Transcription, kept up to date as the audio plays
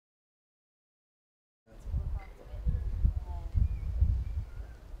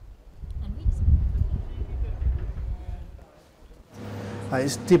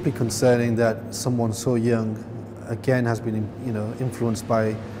It's deeply concerning that someone so young, again, has been, influenced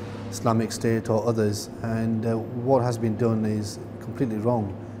by Islamic State or others, and what has been done is completely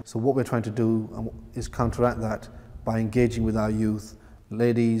wrong. So what we're trying to do is counteract that by engaging with our youth,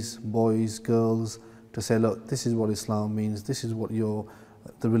 ladies, boys, girls, to say, look, this is what Islam means, this is what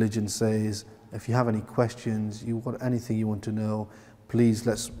the religion says. If you have any questions, you've got anything you want to know, please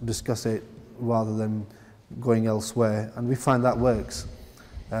let's discuss it rather than going elsewhere. And we find that works.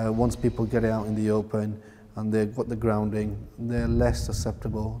 Once people get out in the open and they've got the grounding, they're less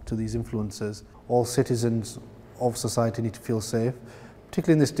susceptible to these influences. All citizens of society need to feel safe,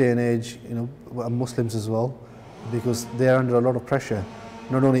 particularly in this day and age, Muslims as well, because they're under a lot of pressure,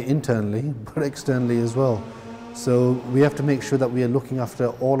 not only internally, but externally as well. So we have to make sure that we are looking after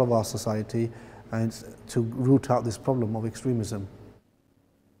all of our society and to root out this problem of extremism.